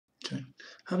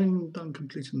Having done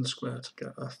completing the square to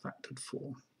get a factored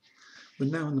form, we're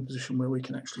now in the position where we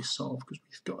can actually solve, because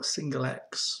we've got a single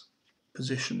x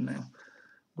position now.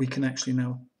 We can actually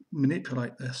now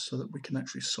manipulate this so that we can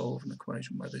actually solve an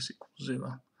equation where this equals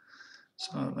 0.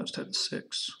 So let's take the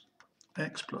 6x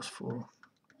plus 4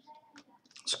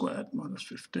 squared minus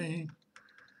 15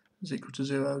 is equal to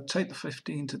 0. Take the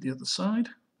 15 to the other side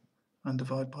and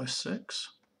divide by 6.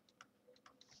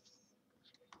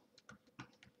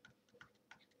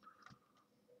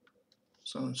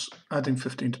 So it's adding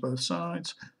 15 to both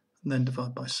sides and then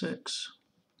divide by 6,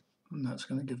 and that's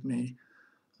going to give me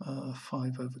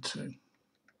 5 over 2.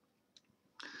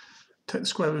 Take the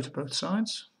square root of both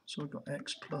sides, so we've got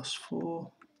x plus 4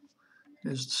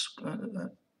 is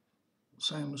the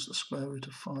same as the square root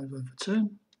of 5 over 2.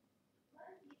 And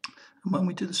when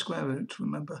we do the square root,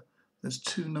 remember there's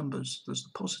two numbers, there's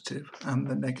the positive and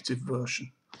the negative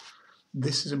version.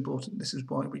 This is important, this is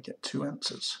why we get two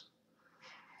answers.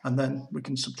 And then we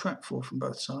can subtract 4 from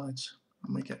both sides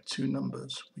and we get two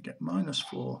numbers. We get minus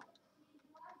 4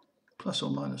 plus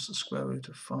or minus the square root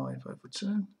of 5 over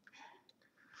 2.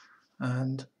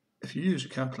 And if you use a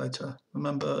calculator,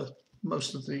 remember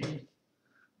most of the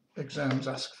exams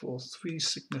ask for 3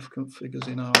 significant figures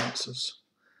in our answers.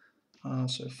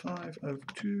 So 5 over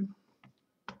 2,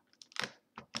 the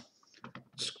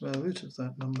square root of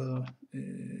that number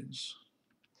is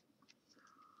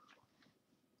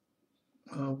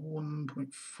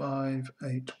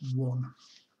 1.581. So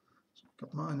we've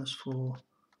got minus 4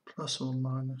 plus or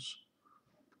minus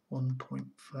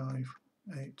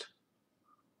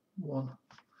 1.581.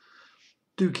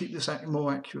 Do keep this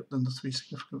more accurate than the 3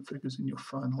 significant figures in your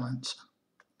final answer.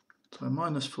 So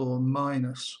minus 4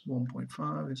 minus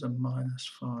 1.5 is a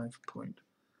minus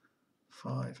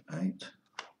 5.58.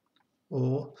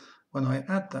 Or when I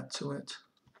add that to it,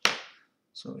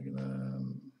 so we're going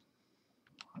to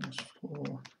minus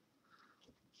 4,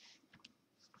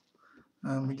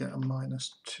 and we get a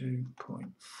minus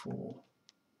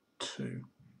 2.42.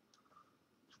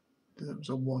 There was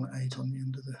a 1.8 on the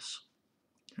end of this.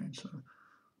 Okay, so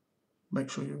make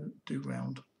sure you do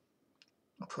round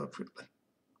appropriately.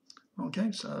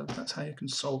 Okay, so that's how you can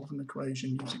solve an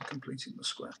equation using completing the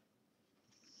square.